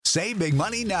Save big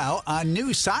money now on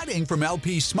new siding from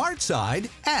LP SmartSide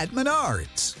at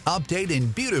Menards. Update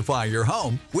and beautify your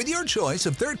home with your choice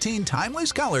of 13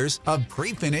 timeless colors of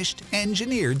pre-finished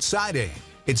engineered siding.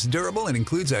 It's durable and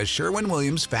includes a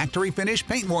Sherwin-Williams factory finish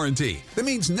paint warranty that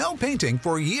means no painting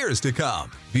for years to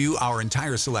come. View our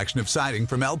entire selection of siding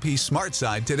from LP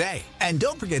SmartSide today. And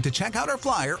don't forget to check out our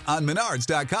flyer on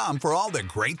Menards.com for all the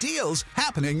great deals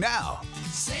happening now.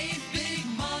 Save big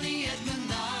money at Menards.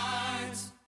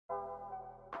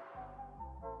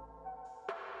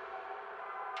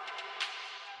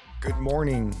 Good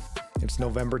morning. It's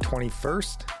November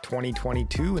 21st,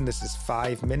 2022, and this is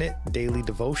 5-Minute Daily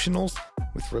Devotionals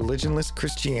with Religionless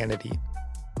Christianity.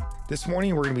 This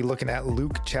morning, we're going to be looking at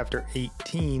Luke chapter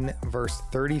 18, verse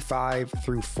 35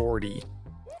 through 40,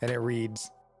 and it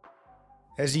reads,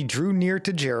 As he drew near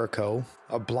to Jericho,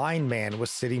 a blind man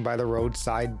was sitting by the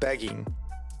roadside begging,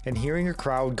 and hearing a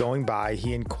crowd going by,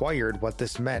 he inquired what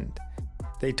this meant.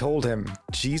 They told him,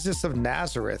 Jesus of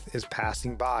Nazareth is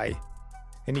passing by.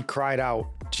 And he cried out,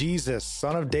 Jesus,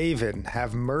 Son of David,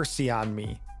 have mercy on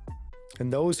me.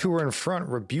 And those who were in front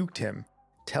rebuked him,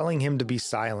 telling him to be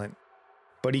silent.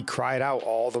 But he cried out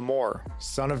all the more,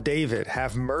 Son of David,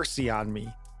 have mercy on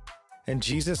me. And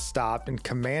Jesus stopped and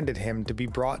commanded him to be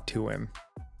brought to him.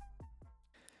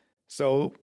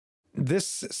 So, this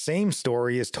same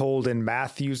story is told in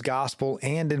Matthew's Gospel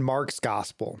and in Mark's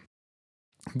Gospel,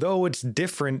 though it's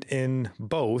different in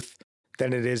both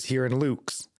than it is here in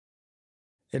Luke's.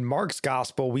 In Mark's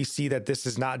Gospel, we see that this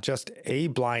is not just a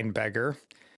blind beggar.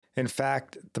 In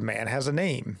fact, the man has a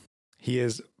name. He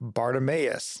is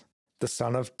Bartimaeus, the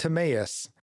son of Timaeus.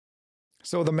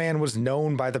 So the man was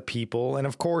known by the people and,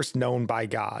 of course, known by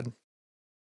God.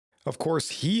 Of course,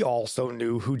 he also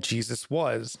knew who Jesus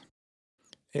was.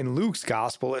 In Luke's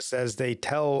Gospel, it says they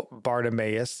tell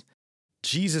Bartimaeus,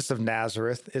 Jesus of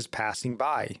Nazareth is passing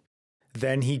by.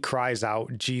 Then he cries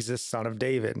out, Jesus, Son of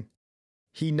David.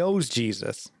 He knows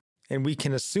Jesus, and we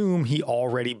can assume he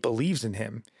already believes in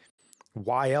him.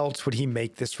 Why else would he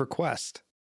make this request?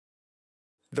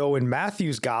 Though in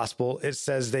Matthew's Gospel, it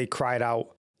says they cried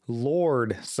out,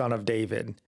 Lord, Son of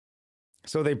David.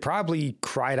 So they probably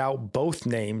cried out both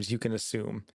names, you can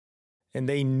assume, and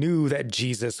they knew that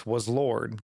Jesus was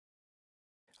Lord.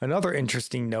 Another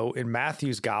interesting note, in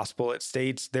Matthew's Gospel, it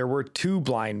states there were 2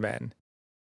 blind men.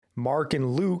 Mark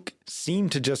and Luke seem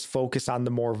to just focus on the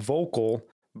more vocal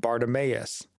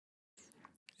Bartimaeus.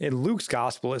 In Luke's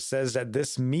Gospel, it says that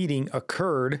this meeting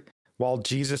occurred while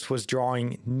Jesus was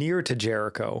drawing near to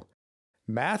Jericho.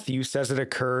 Matthew says it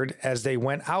occurred as they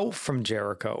went out from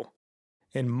Jericho.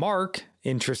 And Mark,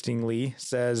 interestingly,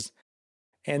 says,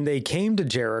 and they came to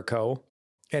Jericho,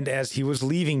 and as he was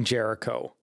leaving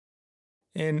Jericho.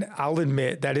 And I'll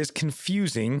admit that is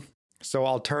confusing, so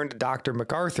I'll turn to Dr.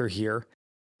 MacArthur here.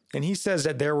 And he says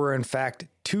that there were in fact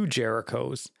 2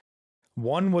 Jerichos.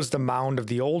 One was the mound of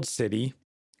the old city,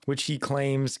 which he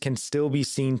claims can still be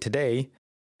seen today,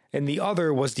 and the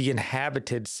other was the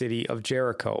inhabited city of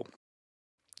Jericho.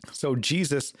 So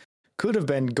Jesus could have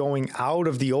been going out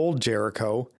of the old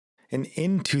Jericho and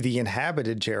into the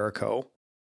inhabited Jericho,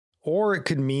 or it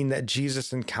could mean that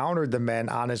Jesus encountered the men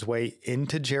on his way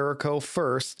into Jericho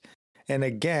first, and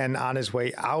again on his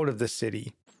way out of the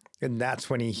city, and that's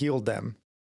when he healed them.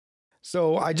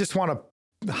 So I just want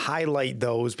to highlight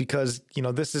those because,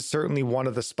 this is certainly one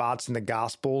of the spots in the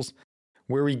Gospels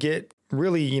where we get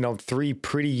really, 3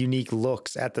 pretty unique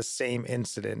looks at the same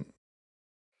incident.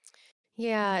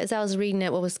 Yeah, as I was reading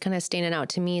it, what was kind of standing out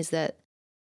to me is that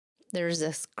there's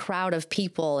this crowd of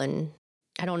people, and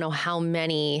I don't know how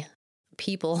many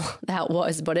people that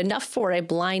was, but enough for a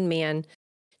blind man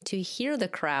to hear the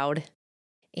crowd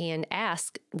and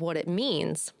ask what it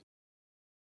means.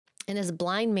 And as a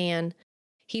blind man,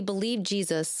 he believed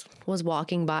Jesus was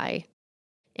walking by,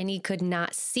 and he could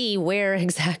not see where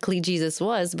exactly Jesus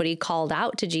was, but he called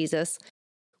out to Jesus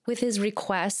with his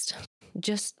request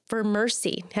just for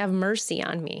mercy. Have mercy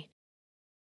on me.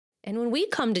 And when we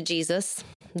come to Jesus,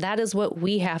 that is what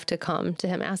we have to come to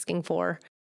him asking for.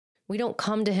 We don't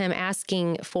come to him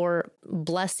asking for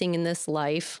blessing in this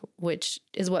life, which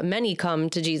is what many come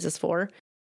to Jesus for.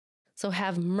 So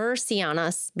have mercy on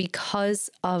us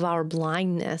because of our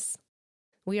blindness.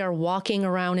 We are walking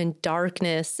around in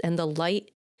darkness, and the light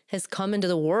has come into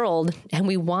the world, and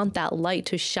we want that light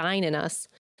to shine in us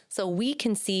so we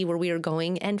can see where we are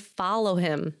going and follow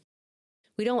him.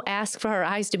 We don't ask for our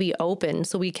eyes to be open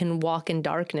so we can walk in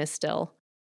darkness still.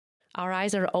 Our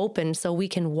eyes are open so we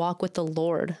can walk with the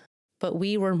Lord. But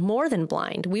we were more than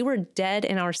blind. We were dead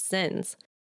in our sins,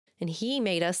 and he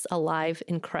made us alive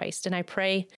in Christ. And I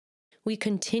pray we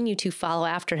continue to follow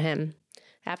after him,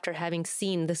 after having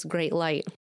seen this great light.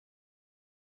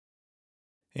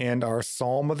 And our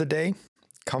psalm of the day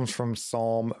comes from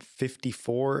Psalm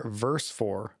 54, verse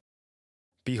 4.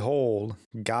 Behold,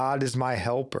 God is my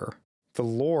helper. The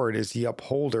Lord is the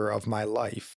upholder of my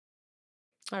life.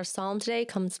 Our psalm today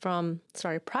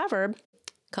proverb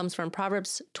comes from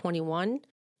Proverbs 21,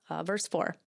 verse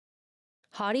 4.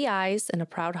 Haughty eyes and a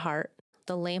proud heart,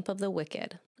 the lamp of the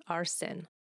wicked, are sin.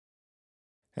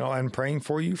 And I'll end praying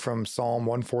for you from Psalm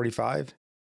 145.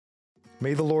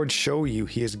 May the Lord show you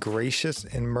he is gracious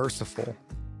and merciful,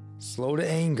 slow to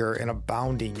anger and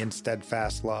abounding in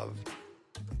steadfast love,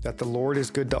 that the Lord is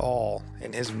good to all,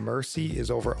 and his mercy is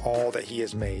over all that he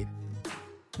has made.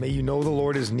 May you know the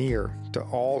Lord is near to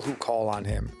all who call on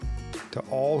him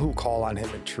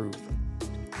in truth,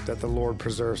 that the Lord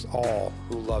preserves all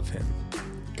who love him.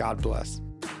 God bless.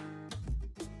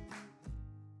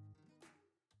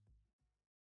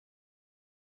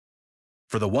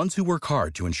 For the ones who work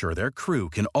hard to ensure their crew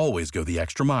can always go the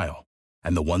extra mile,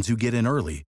 and the ones who get in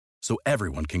early so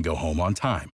everyone can go home on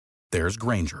time, there's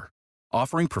Grainger,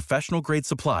 offering professional-grade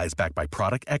supplies backed by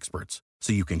product experts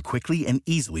so you can quickly and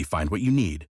easily find what you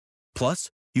need. Plus,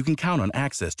 you can count on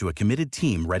access to a committed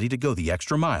team ready to go the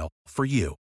extra mile for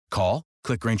you. Call,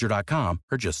 click Grainger.com,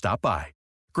 or just stop by.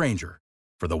 Grainger,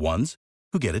 for the ones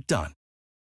who get it done.